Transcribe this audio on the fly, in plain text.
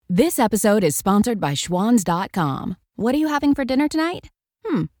This episode is sponsored by Schwans.com. What are you having for dinner tonight?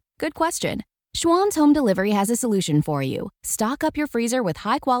 Good question. Schwans Home Delivery has a solution for you. Stock up your freezer with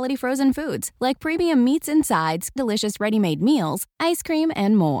high-quality frozen foods like premium meats and sides, delicious ready-made meals, ice cream,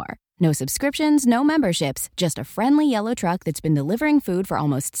 and more. No subscriptions, no memberships, just a friendly yellow truck that's been delivering food for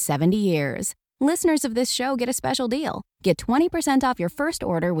almost 70 years. Listeners of this show get a special deal. Get 20% off your first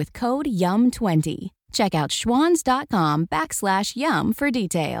order with code YUM20. Check out schwans.com/YUM for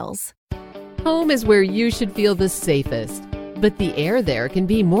details. Home is where you should feel the safest, but the air there can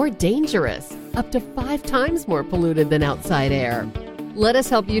be more dangerous, up to 5 times more polluted than outside air. Let us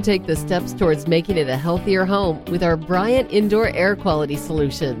help you take the steps towards making it a healthier home with our Bryant Indoor Air Quality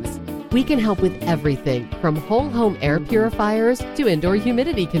Solutions. We can help with everything from whole home air purifiers to indoor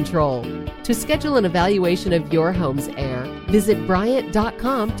humidity control. To schedule an evaluation of your home's air, visit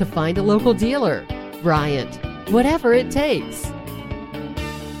Bryant.com to find a local dealer. Bryant, whatever it takes.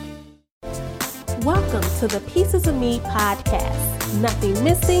 Welcome to the Pieces of Me podcast. Nothing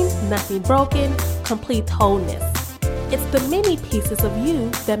missing, nothing broken, complete wholeness. It's the many pieces of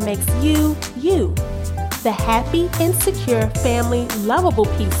you that makes you, you. The happy, insecure, family, lovable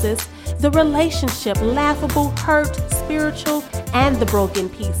pieces, the relationship, laughable, hurt, spiritual, and the broken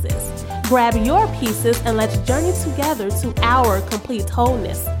pieces. Grab your pieces and let's journey together to our complete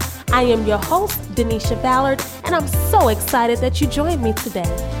wholeness. I am your host, Denisha Ballard, and I'm so excited that you joined me today.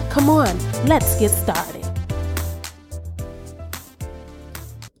 Come on, let's get started.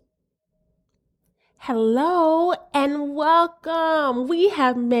 Hello and welcome. We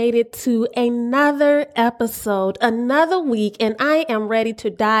have made it to another episode, another week, and I am ready to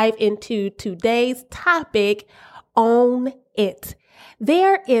dive into today's topic, Own It.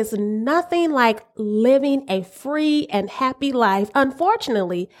 There is nothing like living a free and happy life.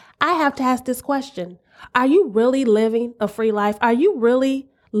 Unfortunately, I have to ask this question. Are you really living a free life? Are you really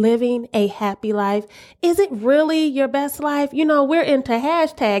living a happy life? Is it really your best life? You know, we're into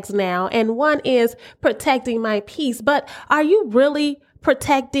hashtags now, and one is protecting my peace. But are you really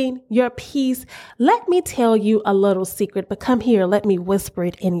protecting your peace? Let me tell you a little secret, but come here, let me whisper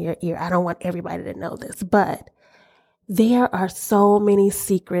it in your ear. I don't want everybody to know this, but there are so many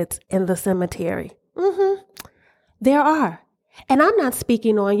secrets in the cemetery. There are. And I'm not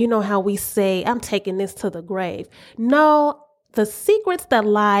speaking on, you know how we say, I'm taking this to the grave. No, the secrets that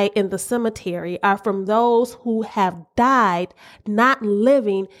lie in the cemetery are from those who have died not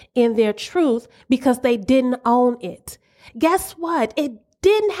living in their truth because they didn't own it. Guess what? It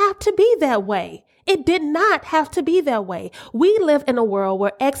didn't have to be that way. It did not have to be that way. We live in a world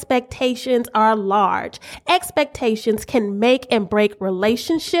where expectations are large. Expectations can make and break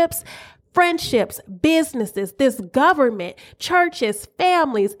relationships, friendships, businesses, this government, churches,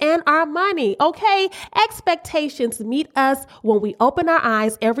 families, and our money, okay? Expectations meet us when we open our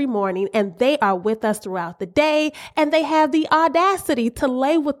eyes every morning, and they are with us throughout the day, and they have the audacity to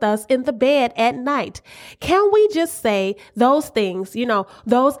lay with us in the bed at night. Can we just say those things, you know,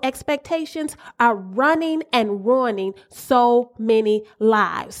 those expectations are running and ruining so many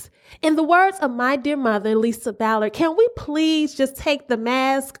lives? In the words of my dear mother, Lisa Ballard, can we please just take the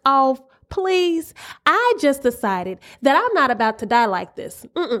mask off? Please. I just decided that I'm not about to die like this.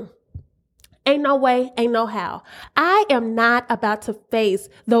 Ain't no way, ain't no how. I am not about to face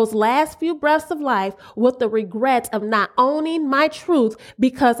those last few breaths of life with the regrets of not owning my truth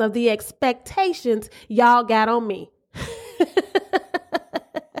because of the expectations y'all got on me.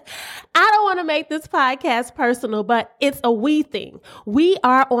 I don't want to make this podcast personal, but it's a we thing. We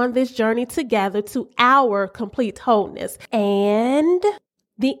are on this journey together to our complete wholeness. And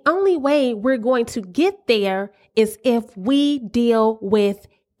the only way we're going to get there is if we deal with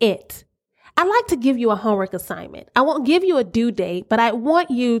it. I'd like to give you a homework assignment. I won't give you a due date, but I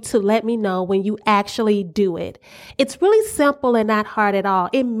want you to let me know when you actually do it. It's really simple and not hard at all.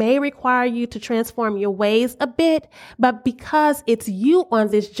 It may require you to transform your ways a bit, but because it's you on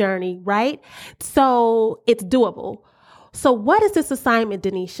this journey, right? So it's doable. So what is this assignment,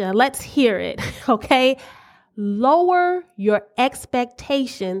 Denisha? Let's hear it, okay? Lower your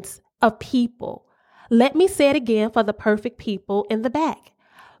expectations of people. Let me say it again for the perfect people in the back.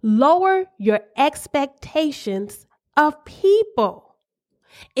 Lower your expectations of people.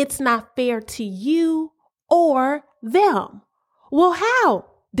 It's not fair to you or them. Well, how,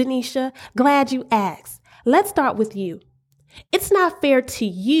 Denisha? Glad you asked. Let's start with you. It's not fair to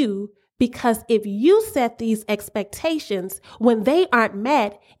you because if you set these expectations, when they aren't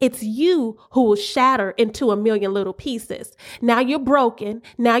met, it's you who will shatter into a million little pieces. Now you're broken.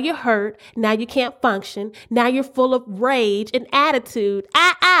 Now you're hurt. Now you can't function. Now you're full of rage and attitude.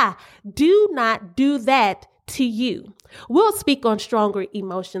 Do not do that to you. We'll speak on stronger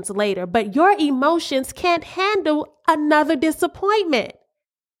emotions later, but your emotions can't handle another disappointment.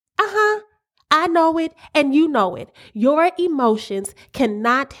 I know it and you know it. Your emotions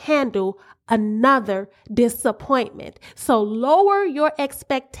cannot handle another disappointment. So lower your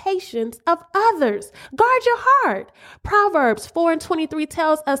expectations of others. Guard your heart. Proverbs 4:23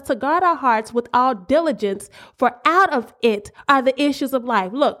 tells us to guard our hearts with all diligence, for out of it are the issues of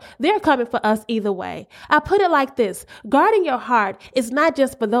life. Look, they're coming for us either way. I put it like this. Guarding your heart is not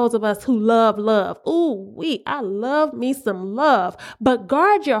just for those of us who love love. I love me some love. But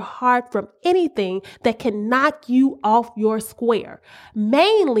guard your heart from anything that can knock you off your square.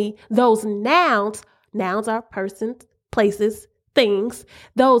 Mainly those nouns are persons, places, things.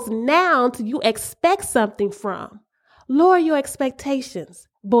 Those nouns you expect something from. Lower your expectations,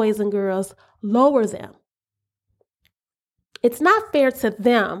 boys and girls. Lower them. It's not fair to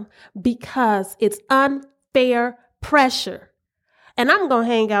them because it's unfair pressure. And I'm going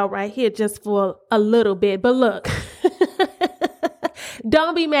to hang out right here just for a little bit. But look,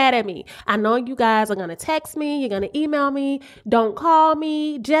 don't be mad at me. I know you guys are going to text me. You're going to email me. Don't call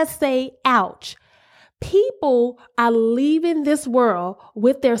me. Just say, ouch. People are leaving this world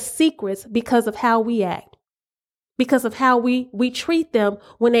with their secrets because of how we act, because of how we treat them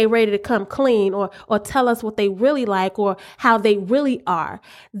when they're ready to come clean or tell us what they really like or how they really are.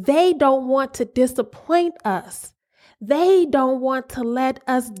 They don't want to disappoint us. They don't want to let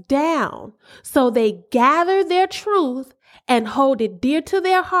us down. So they gather their truth and hold it dear to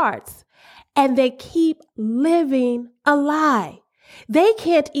their hearts, and they keep living a lie. They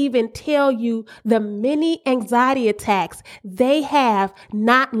can't even tell you the many anxiety attacks they have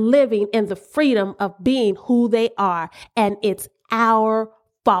not living in the freedom of being who they are. And it's our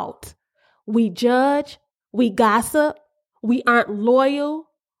fault. We judge, we gossip, we aren't loyal.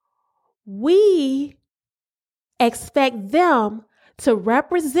 We expect them to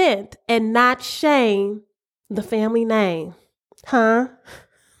represent and not shame the family name. Huh?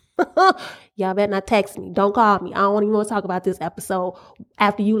 Y'all better not text me. Don't call me. I don't even want to talk about this episode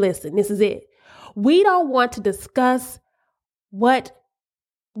after you listen. This is it. We don't want to discuss what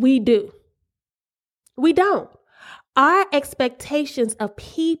we do. We don't. Our expectations of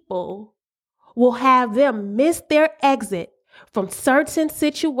people will have them miss their exit from certain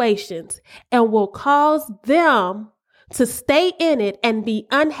situations and will cause them to stay in it and be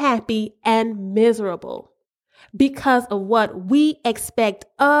unhappy and miserable because of what we expect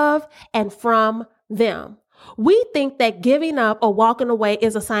of and from them. We think that giving up or walking away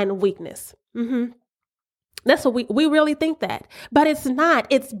is a sign of weakness. That's what we really think that, but it's not.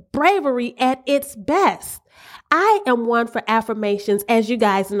 It's bravery at its best. I am one for affirmations. As you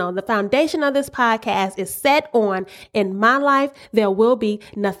guys know, the foundation of this podcast is set on, in my life, there will be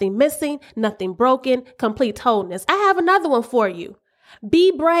nothing missing, nothing broken, complete wholeness. I have another one for you.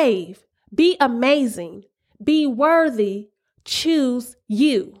 Be brave, be amazing, be worthy, choose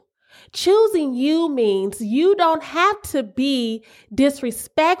you. Choosing you means you don't have to be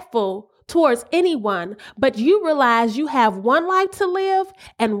disrespectful towards anyone, but you realize you have one life to live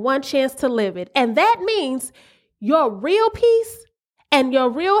and one chance to live it. And that means your real peace and your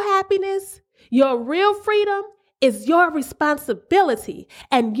real happiness, your real freedom is your responsibility,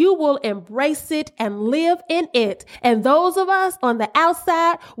 and you will embrace it and live in it. And those of us on the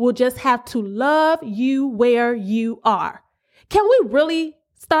outside will just have to love you where you are. Can we really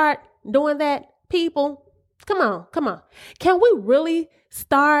start doing that, people? Come on. Can we really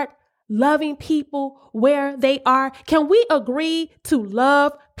start loving people where they are? Can we agree to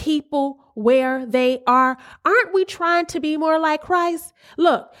love people where they are? Aren't we trying to be more like Christ?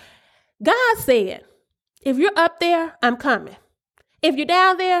 Look, God said, if you're up there, I'm coming. If you're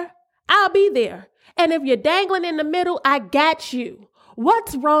down there, I'll be there. And if you're dangling in the middle, I got you.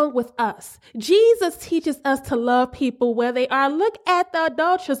 What's wrong with us? Jesus teaches us to love people where they are. Look at the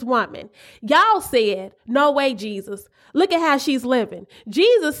adulterous woman. Y'all said, no way, Jesus. Look at how she's living.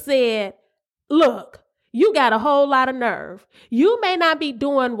 Jesus said, look, you got a whole lot of nerve. You may not be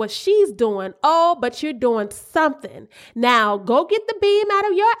doing what she's doing, but you're doing something. Now, go get the beam out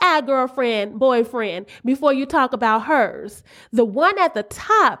of your eye, girlfriend, boyfriend, before you talk about hers. The one at the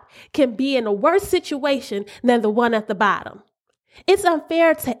top can be in a worse situation than the one at the bottom. It's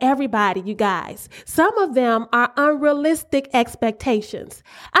unfair to everybody, you guys. Some of them are unrealistic expectations.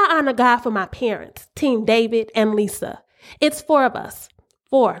 I honor God for my parents, Team David and Lisa. It's 4 of us.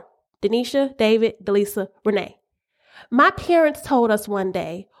 4. Denisha, David, Delisa, Renee. My parents told us one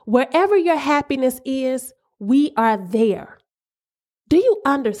day, wherever your happiness is, we are there. Do you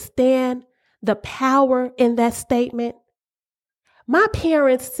understand the power in that statement? My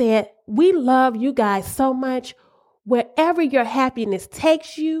parents said, We love you guys so much. Wherever your happiness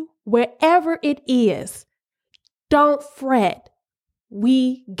takes you, wherever it is, don't fret.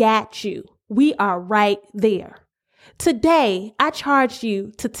 We got you. We are right there. Today, I charge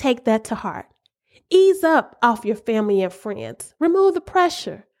you to take that to heart. Ease up off your family and friends. Remove the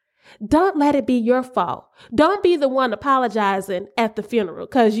pressure. Don't let it be your fault. Don't be the one apologizing at the funeral,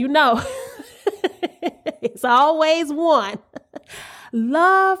 because you know it's always one.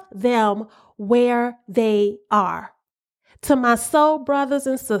 Love them where they are. To my soul brothers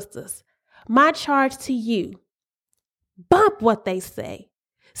and sisters, my charge to you, bump what they say.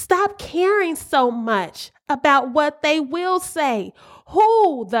 Stop caring so much about what they will say.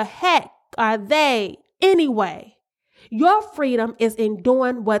 Who the heck are they anyway? Your freedom is in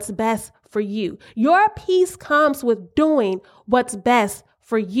doing what's best for you. Your peace comes with doing what's best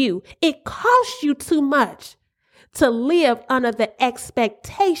for you. It costs you too much to live under the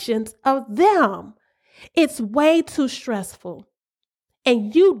expectations of them. It's way too stressful.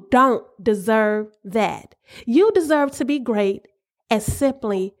 And you don't deserve that. You deserve to be great at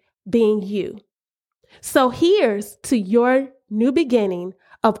simply being you. So here's to your new beginning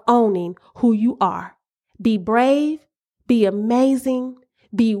of owning who you are. Be brave, be amazing,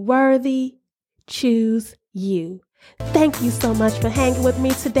 be worthy, choose you. Thank you so much for hanging with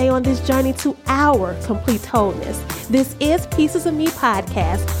me today on this journey to our complete wholeness. This is Pieces of Me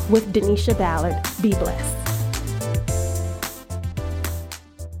podcast with Denisha Ballard. Be blessed.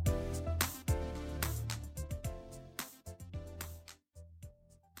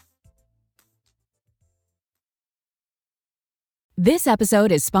 This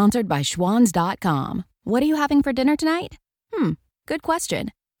episode is sponsored by Schwans.com. What are you having for dinner tonight? Good question.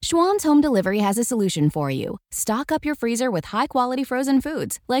 Schwans Home Delivery has a solution for you. Stock up your freezer with high-quality frozen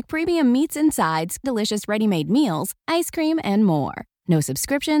foods like premium meats and sides, delicious ready-made meals, ice cream, and more. No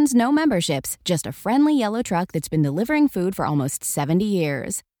subscriptions, no memberships, just a friendly yellow truck that's been delivering food for almost 70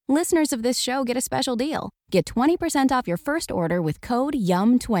 years. Listeners of this show get a special deal. Get 20% off your first order with code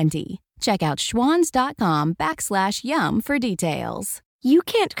YUM20. Check out schwans.com/YUM for details. You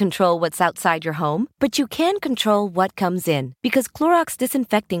can't control what's outside your home, but you can control what comes in. Because Clorox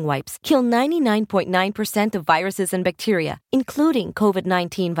disinfecting wipes kill 99.9% of viruses and bacteria, including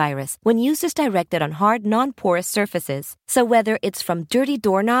COVID-19 virus, when used as directed on hard, non-porous surfaces. So whether it's from dirty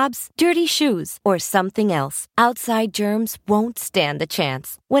doorknobs, dirty shoes, or something else, outside germs won't stand a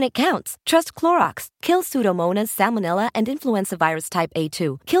chance. When it counts, trust Clorox. Kill Pseudomonas, Salmonella, and influenza virus type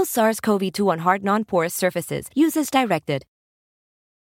A2. Kill SARS-CoV-2 on hard, non-porous surfaces. Use as directed.